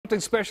Something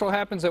special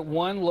happens at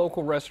one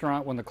local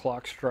restaurant when the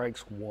clock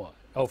strikes 1.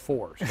 Oh,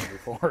 4. Sorry,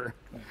 4.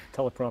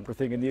 Teleprompter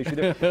thing in the issue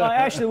there.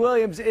 Ashley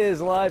Williams is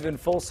live in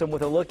Folsom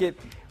with a look at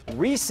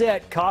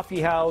Reset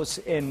Coffee House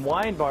and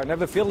Wine Bar. And I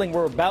have a feeling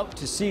we're about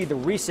to see the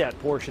reset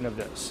portion of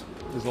this.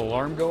 Does the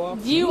alarm go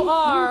off? You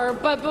are,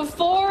 but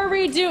before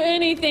we do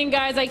anything,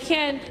 guys, I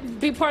can't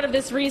be part of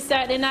this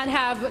reset and not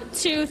have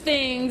 2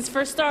 things.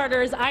 For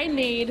starters, I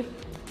need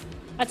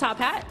a top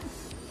hat.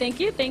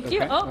 Thank you, thank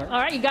you. Okay, Oh, all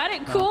right, you got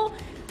it, cool.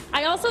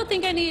 I also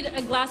think I need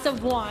a glass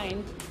of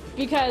wine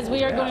because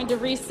we are going to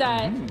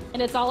reset, and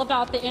it's all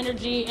about the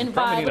energy and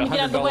vibe. Let me get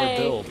out of the way.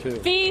 Bill, too.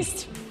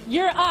 Feast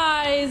your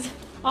eyes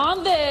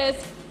on this.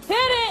 Hit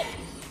it!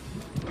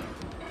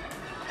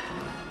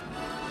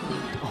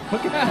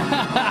 Look at that.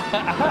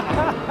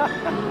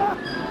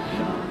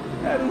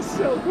 That is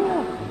so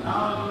cool.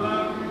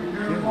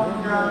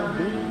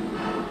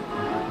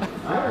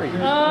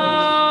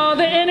 Oh,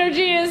 the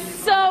energy is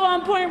so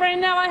on point right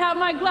now. I have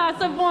my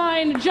glass of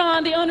wine.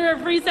 John, the owner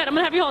of Reset, I'm going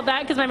to have you hold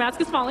that because my mask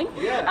is falling.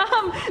 Yeah.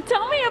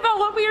 Tell me about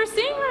what we are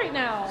seeing right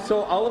now.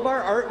 So all of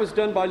our art was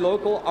done by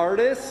local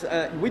artists.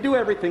 We do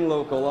everything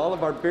local. All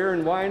of our beer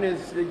and wine is,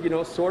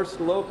 sourced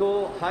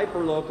local, hyper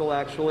local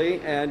actually.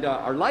 And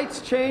our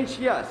lights change,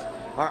 yes.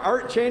 Our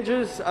art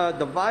changes,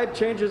 the vibe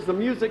changes, the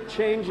music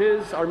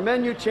changes, our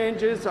menu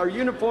changes, our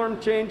uniform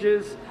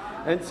changes.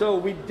 And so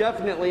we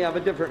definitely have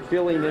a different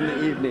feeling in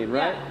the evening,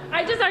 right? Yeah.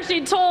 I just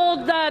actually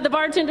told the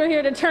bartender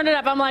here to turn it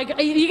up. I'm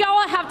like, you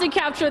all have to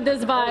capture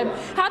this vibe.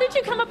 How did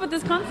you come up with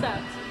this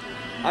concept?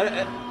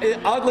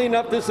 Oddly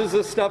enough, this is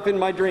the stuff in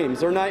my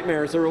dreams or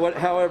nightmares or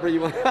however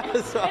you want.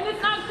 So. And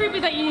it's not creepy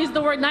that you use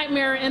the word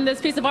nightmare and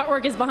this piece of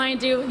artwork is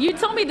behind you. You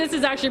told me this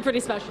is actually pretty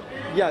special.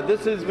 Yeah,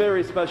 this is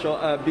very special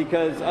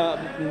because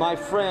my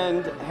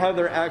friend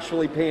Heather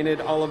actually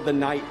painted all of the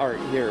night art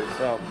here.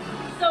 So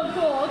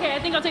cool. Okay, I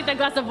think I'll take that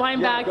glass of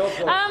wine back. Go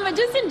for it.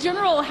 Just in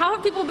general, how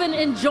have people been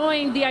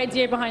enjoying the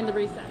idea behind the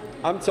reset?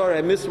 I'm sorry,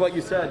 I missed what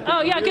you said.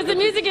 Oh yeah, because the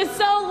music is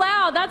so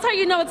loud. That's how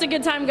you know it's a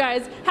good time,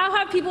 guys. How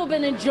have people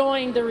been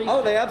enjoying the reset?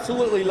 Oh, they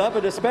absolutely love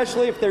it,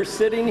 especially if they're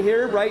sitting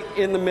here right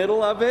in the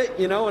middle of it,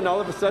 and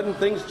all of a sudden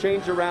things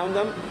change around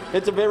them.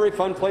 It's a very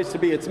fun place to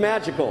be. It's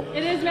magical.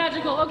 It is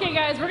magical. Okay,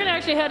 guys, we're gonna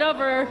actually head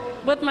over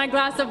with my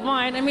glass of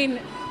wine. I mean,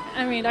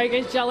 are you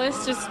guys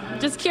jealous?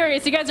 Just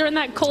curious. You guys are in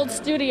that cold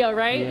studio,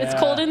 right? Yeah. It's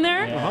cold in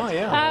there?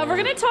 Yeah. We're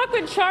going to talk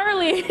with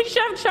Charlie,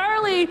 Chef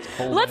Charlie.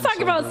 Let's talk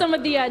about some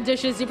of the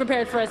dishes you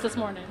prepared for us this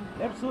morning.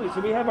 Absolutely.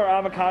 So we have our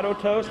avocado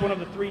toast, one of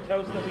the 3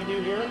 toasts that we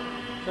do here.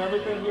 So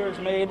everything here is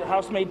made,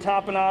 house-made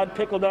tapenade,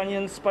 pickled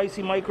onions,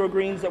 spicy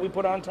microgreens that we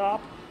put on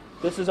top.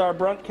 This is our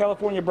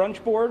California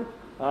brunch board.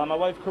 My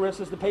wife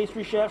Carissa's the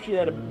pastry chef. She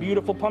had a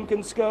beautiful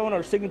pumpkin scone,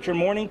 our signature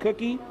morning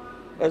cookie,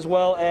 as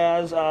well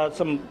as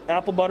some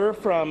apple butter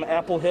from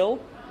Apple Hill,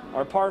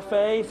 our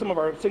parfait, some of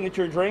our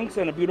signature drinks,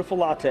 and a beautiful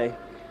latte.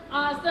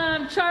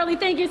 Awesome. Charlie,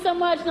 thank you so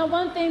much. Now,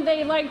 one thing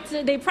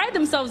they pride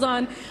themselves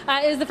on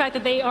is the fact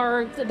that they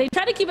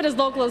try to keep it as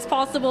local as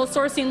possible,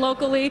 sourcing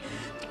locally.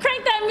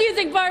 Crank that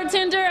music,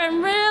 bartender.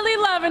 I'm really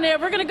loving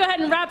it. We're going to go ahead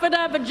and wrap it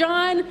up. But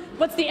John,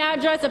 what's the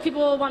address if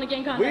people want to get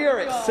in contact? We are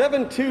at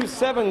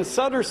 727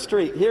 Sutter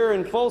Street here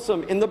in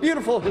Folsom in the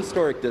beautiful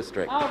historic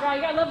district. All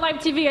right, I love live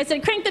TV. I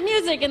said crank the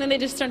music, and then they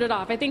just turned it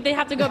off. I think they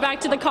have to go back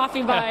to the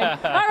coffee vibe.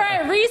 All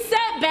right,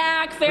 reset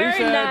back. Fair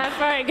enough.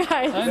 All right,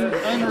 guys.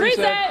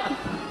 Reset.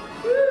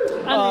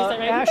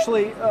 Right?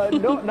 Ashley,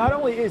 not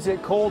only is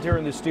it cold here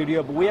in the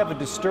studio, but we have a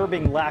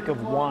disturbing lack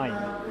of wine.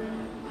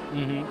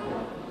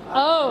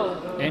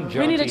 Oh, And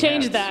we need to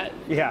change hats. that.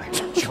 Yeah,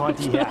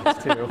 jaunty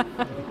hats too.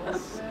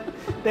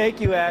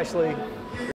 Thank you, Ashley.